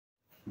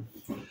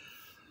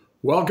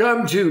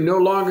Welcome to No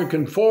Longer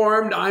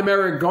Conformed. I'm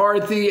Erik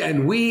Garthe,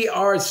 and we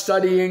are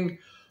studying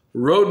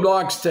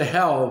Roadblocks to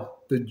Hell,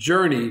 the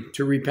Journey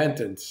to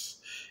Repentance.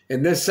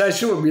 In this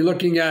session, we'll be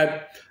looking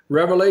at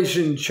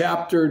Revelation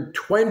chapter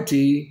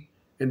 20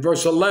 and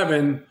verse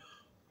 11,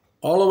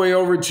 all the way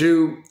over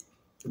to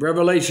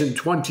Revelation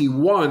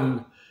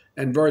 21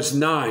 and verse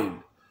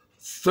 9,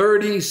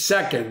 30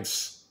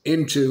 seconds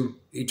into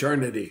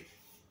eternity.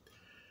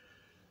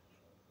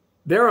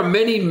 There are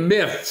many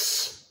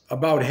myths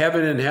about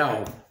heaven and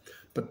hell,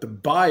 but the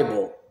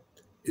Bible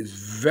is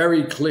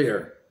very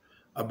clear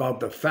about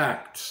the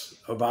facts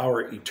of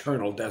our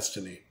eternal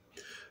destiny.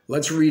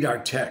 Let's read our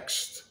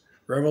text.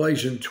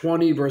 Revelation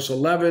 20, verse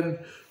 11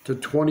 to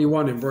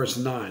 21 and verse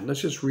 9.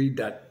 Let's just read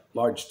that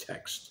large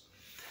text.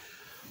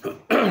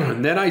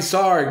 And then I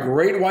saw a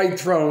great white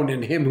throne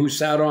and him who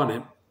sat on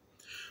it,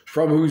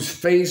 from whose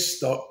face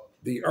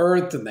the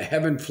earth and the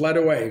heaven fled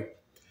away,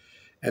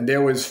 and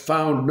there was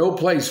found no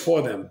place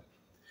for them.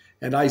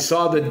 And I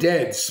saw the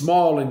dead,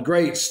 small and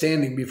great,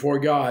 standing before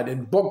God,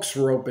 and books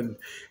were opened,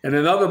 and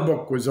another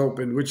book was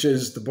opened, which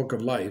is the book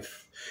of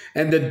life.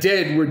 And the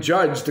dead were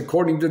judged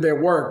according to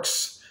their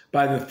works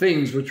by the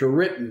things which were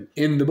written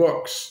in the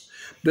books.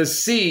 The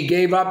sea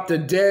gave up the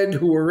dead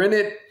who were in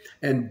it,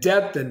 and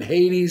death and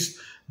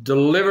Hades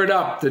delivered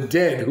up the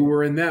dead who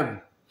were in them.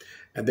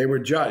 And they were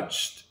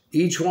judged,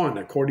 each one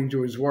according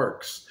to his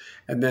works.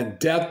 And then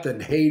death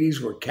and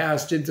Hades were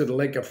cast into the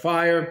lake of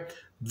fire.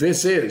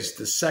 This is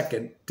the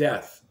second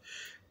death.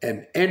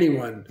 And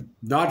anyone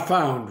not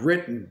found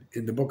written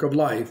in the book of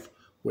life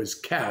was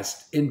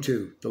cast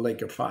into the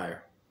lake of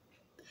fire.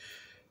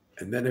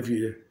 And then if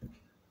you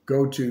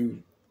go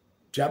to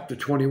chapter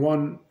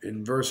 21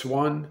 in verse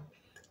 1,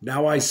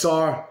 now I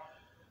saw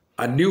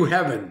a new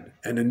heaven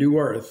and a new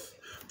earth,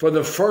 for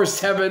the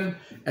first heaven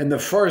and the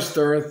first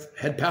earth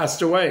had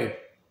passed away.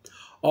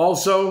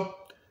 Also,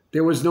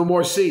 there was no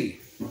more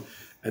sea.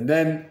 And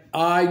then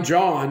I,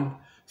 John,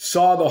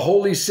 saw the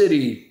holy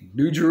city,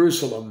 New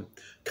Jerusalem,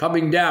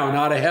 coming down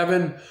out of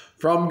heaven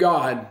from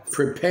God,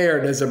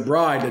 prepared as a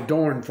bride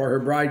adorned for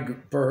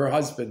her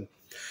husband.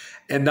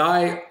 And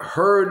I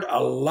heard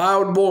a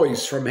loud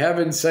voice from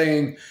heaven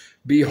saying,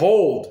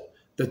 Behold,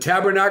 the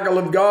tabernacle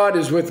of God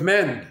is with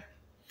men,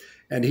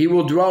 and he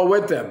will dwell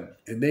with them,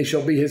 and they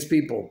shall be his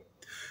people.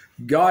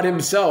 God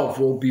himself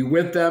will be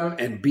with them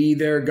and be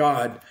their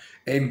God,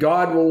 and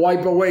God will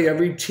wipe away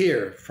every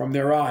tear from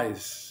their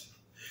eyes.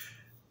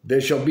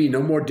 There shall be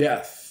no more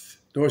death,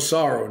 nor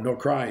sorrow, nor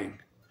crying.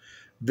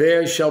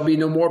 There shall be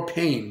no more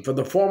pain, for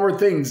the former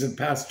things have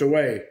passed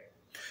away.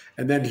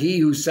 And then he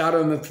who sat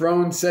on the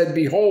throne said,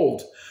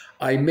 Behold,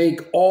 I make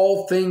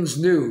all things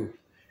new.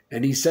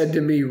 And he said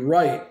to me,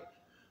 Write,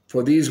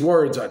 for these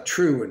words are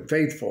true and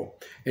faithful.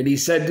 And he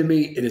said to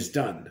me, It is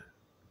done.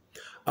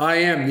 I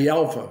am the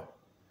Alpha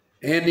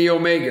and the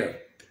Omega,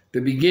 the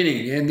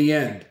beginning and the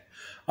end.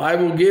 I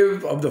will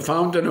give of the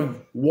fountain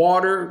of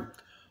water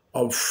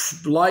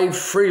of life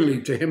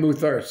freely to him who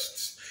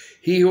thirsts.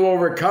 He who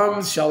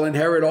overcomes shall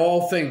inherit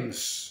all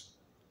things,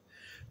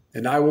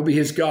 and I will be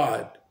his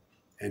God,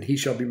 and he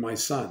shall be my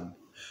son.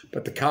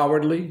 But the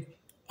cowardly,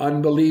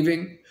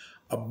 unbelieving,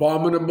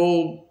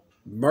 abominable,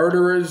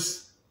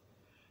 murderers,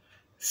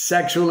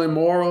 sexual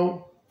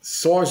immoral,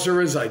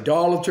 sorcerers,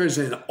 idolaters,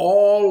 and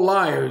all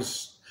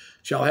liars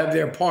shall have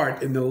their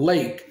part in the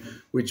lake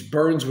which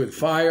burns with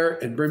fire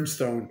and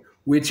brimstone,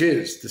 which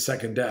is the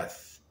second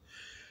death.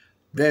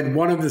 Then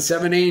one of the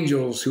seven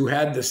angels who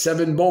had the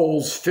seven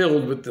bowls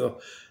filled with the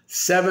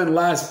seven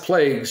last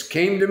plagues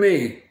came to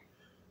me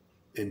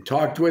and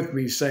talked with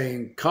me,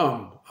 saying,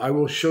 Come, I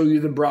will show you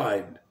the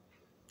bride,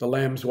 the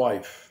Lamb's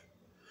wife.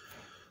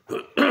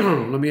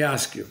 Let me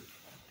ask you.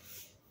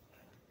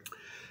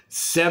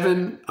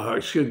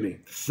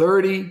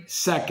 30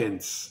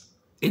 seconds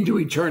into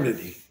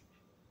eternity,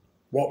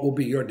 what will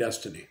be your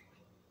destiny?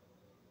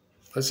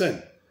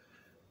 Listen.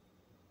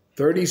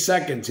 30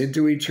 seconds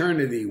into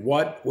eternity,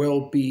 what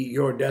will be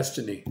your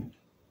destiny?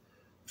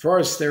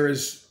 First, there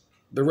is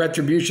the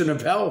retribution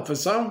of hell for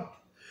some.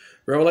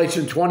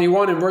 Revelation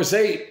 21 and verse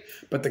 8,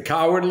 but the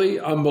cowardly,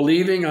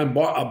 unbelieving,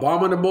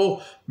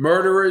 abominable,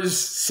 murderers,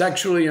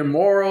 sexually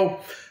immoral,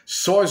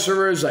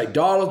 sorcerers,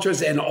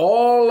 idolaters, and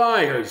all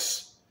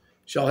liars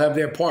shall have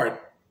their part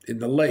in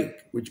the lake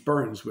which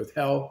burns with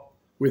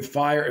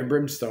fire and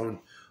brimstone,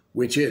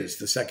 which is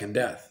the second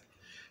death.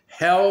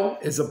 Hell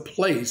is a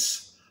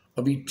place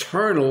of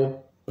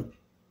eternal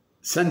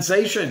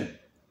sensation.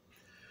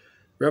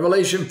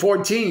 Revelation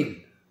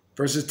 14,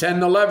 verses 10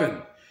 and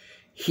 11.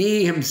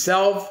 He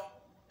himself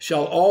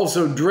shall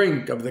also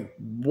drink of the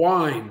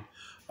wine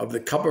of the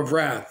cup of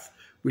wrath,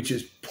 which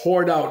is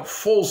poured out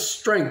full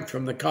strength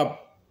from the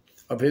cup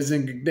of his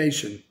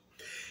indignation.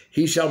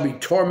 He shall be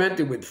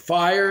tormented with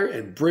fire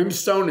and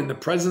brimstone in the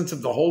presence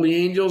of the holy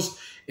angels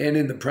and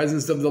in the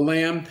presence of the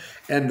Lamb,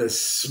 and the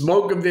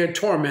smoke of their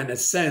torment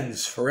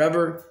ascends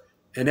forever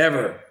and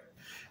ever.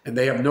 And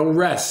they have no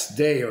rest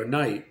day or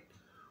night,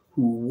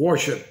 who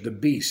worship the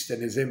beast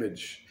and his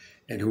image,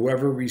 and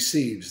whoever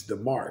receives the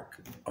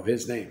mark of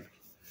his name.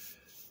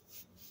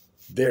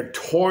 Their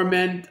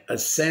torment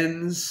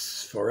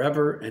ascends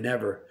forever and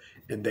ever,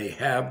 and they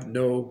have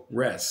no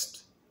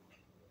rest,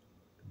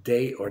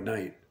 day or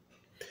night.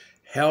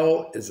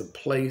 Hell is a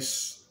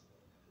place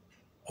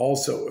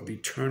also of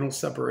eternal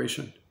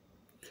separation.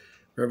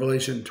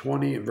 Revelation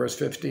 20 and verse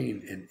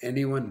 15, and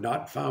anyone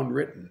not found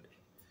written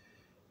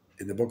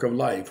in the book of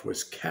life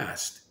was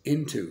cast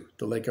into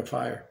the lake of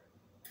fire.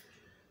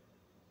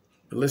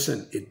 But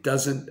listen, it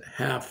doesn't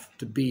have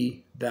to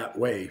be that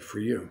way for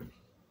you.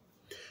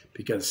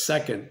 Because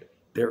second,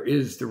 there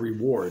is the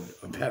reward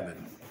of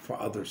heaven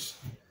for others.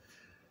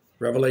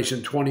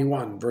 Revelation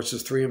 21,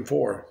 verses 3 and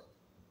 4,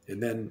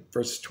 and then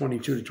verses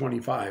 22 to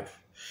 25.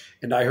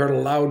 And I heard a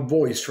loud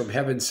voice from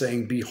heaven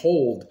saying,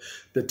 behold,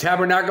 the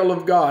tabernacle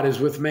of God is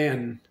with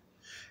man,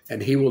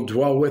 and he will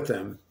dwell with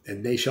them,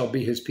 and they shall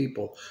be his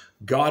people.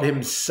 God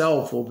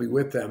himself will be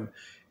with them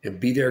and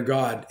be their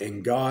God,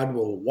 and God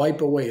will wipe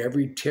away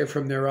every tear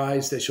from their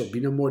eyes. There shall be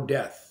no more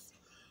death,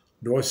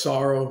 nor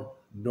sorrow,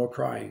 nor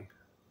crying.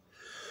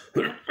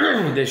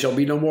 There shall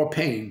be no more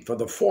pain, for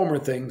the former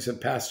things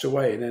have passed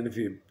away. And then if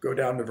you go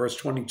down to verse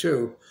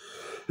 22,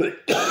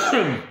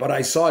 but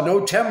I saw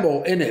no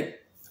temple in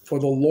it, for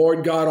the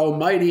Lord God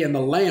Almighty and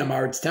the Lamb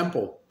are its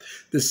temple.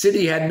 The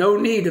city had no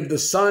need of the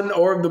sun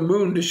or of the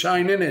moon to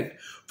shine in it,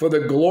 for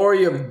the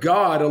glory of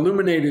God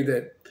illuminated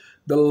it.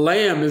 The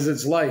Lamb is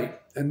its light,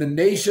 and the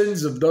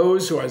nations of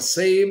those who are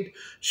saved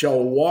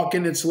shall walk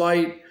in its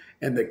light,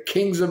 and the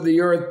kings of the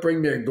earth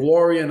bring their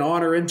glory and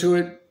honor into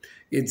it.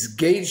 Its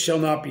gates shall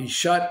not be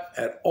shut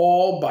at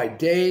all by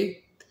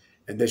day,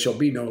 and there shall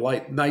be no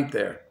night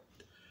there.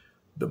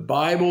 The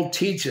Bible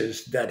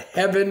teaches that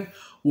heaven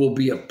will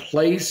be a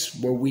place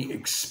where we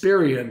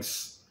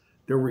experience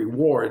the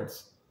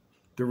rewards,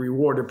 the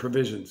rewarded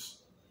provisions.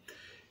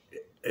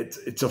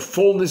 It's a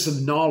fullness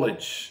of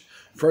knowledge.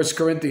 1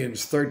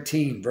 Corinthians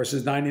 13,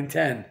 verses 9 and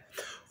 10.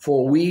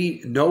 For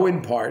we know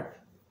in part,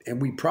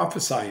 and we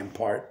prophesy in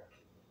part,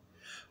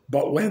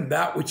 but when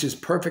that which is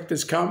perfect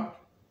is come,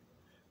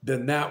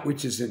 then that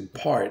which is in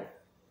part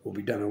will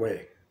be done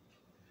away.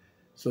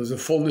 So there's a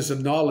fullness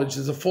of knowledge.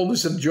 There's a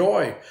fullness of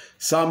joy.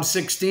 Psalm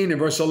 16 and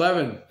verse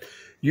 11.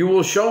 You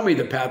will show me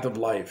the path of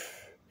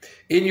life.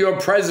 In your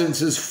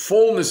presence is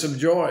fullness of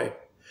joy.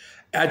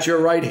 At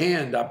your right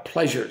hand are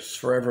pleasures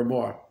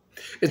forevermore.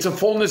 It's a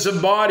fullness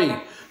of body.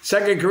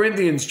 2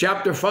 Corinthians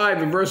chapter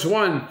 5 and verse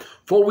 1.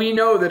 For we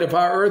know that if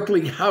our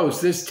earthly house,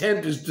 this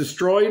tent, is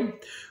destroyed,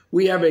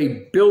 we have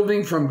a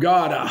building from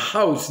God, a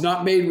house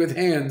not made with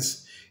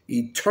hands,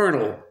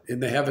 eternal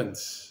in the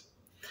heavens.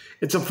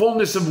 It's a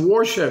fullness of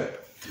worship.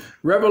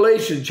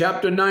 Revelation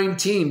chapter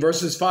 19,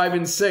 verses 5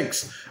 and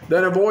 6.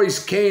 Then a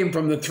voice came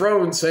from the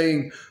throne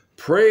saying,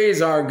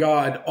 praise our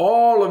God,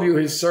 all of you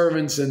his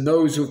servants and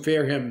those who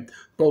fear him,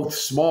 both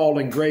small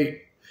and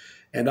great.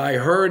 And I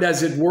heard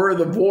as it were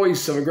the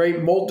voice of a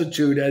great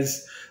multitude,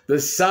 as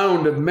the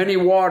sound of many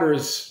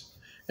waters,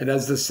 and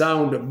as the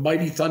sound of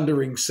mighty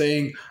thundering,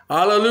 saying,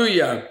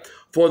 Hallelujah,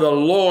 for the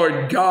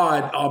Lord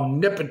God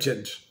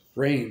omnipotent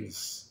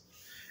reigns.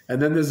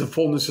 And then there's a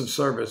fullness of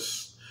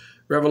service.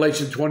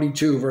 Revelation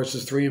 22,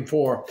 verses 3 and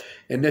 4.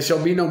 And there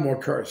shall be no more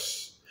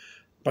curse,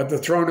 but the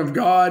throne of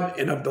God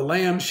and of the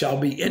Lamb shall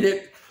be in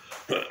it,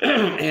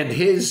 and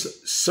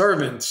his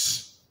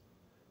servants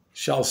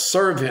shall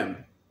serve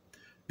him.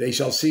 They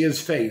shall see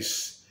his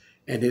face,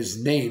 and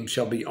his name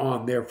shall be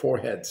on their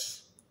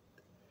foreheads.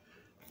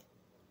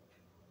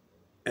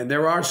 And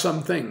there are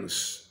some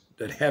things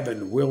that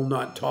heaven will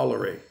not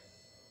tolerate.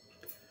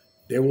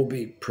 There will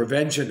be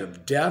prevention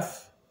of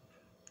death,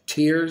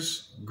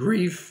 tears,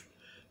 grief,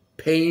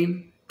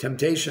 pain,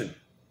 temptation.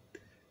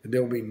 And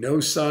there will be no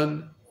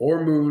sun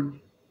or moon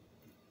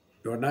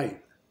nor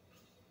night.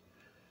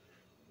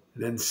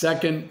 And then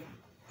second,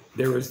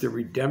 there is the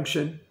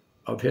redemption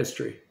of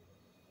history.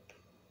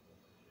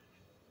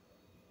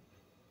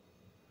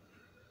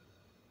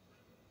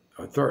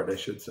 Or third, I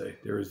should say,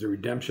 there is the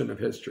redemption of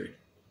history.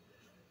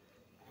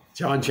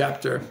 John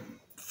chapter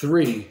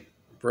 3,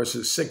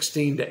 verses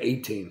 16 to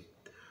 18.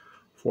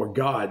 For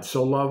God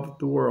so loved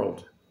the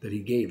world that he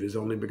gave his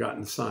only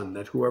begotten Son,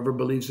 that whoever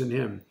believes in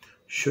him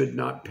should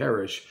not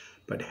perish,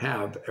 but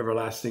have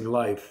everlasting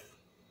life.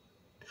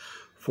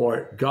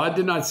 For God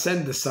did not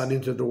send the Son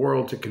into the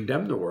world to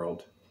condemn the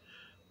world,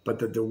 but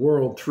that the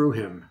world through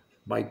him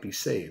might be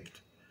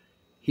saved.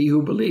 He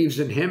who believes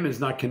in him is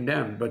not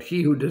condemned, but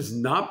he who does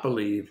not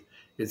believe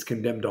is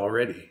condemned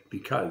already,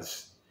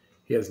 because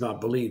he has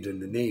not believed in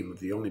the name of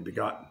the only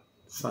begotten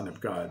Son of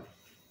God.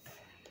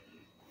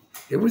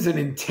 It was an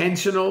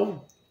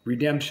intentional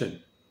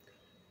redemption.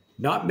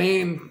 Not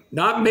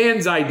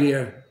man's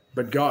idea,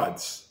 but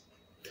God's.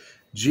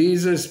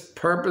 Jesus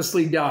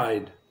purposely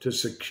died to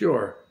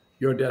secure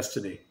your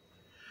destiny.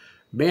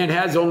 Man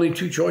has only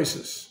two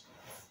choices.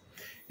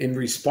 In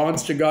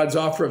response to God's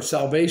offer of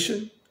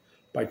salvation,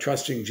 by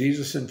trusting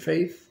Jesus in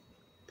faith,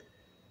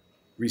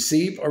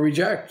 receive or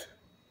reject.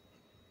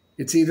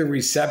 It's either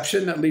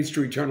reception that leads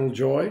to eternal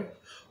joy,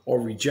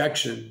 or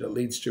rejection that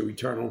leads to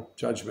eternal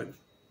judgment.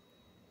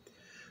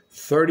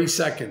 30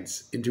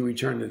 seconds into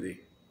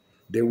eternity,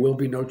 there will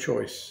be no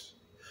choice.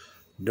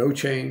 No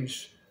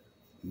change,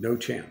 no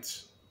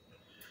chance.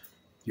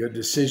 Your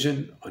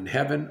decision on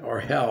heaven or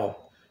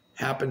hell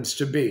happens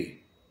to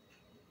be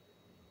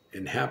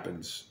and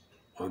happens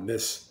on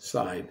this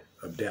side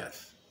of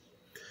death.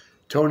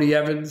 Tony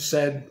Evans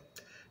said,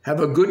 "Have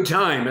a good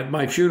time at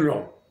my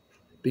funeral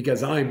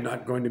because I'm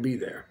not going to be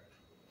there."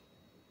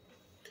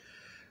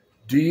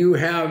 Do you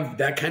have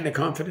that kind of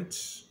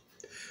confidence?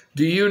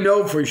 Do you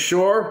know for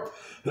sure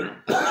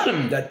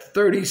that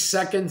 30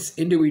 seconds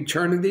into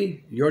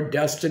eternity, your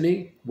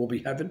destiny will be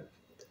heaven?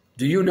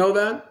 Do you know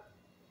that?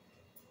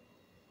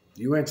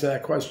 You answer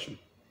that question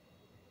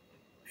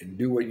and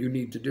do what you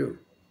need to do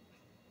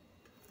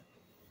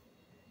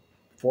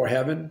for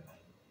heaven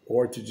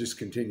or to just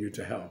continue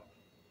to hell.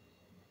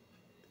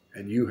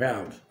 And you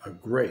have a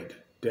great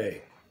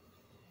day.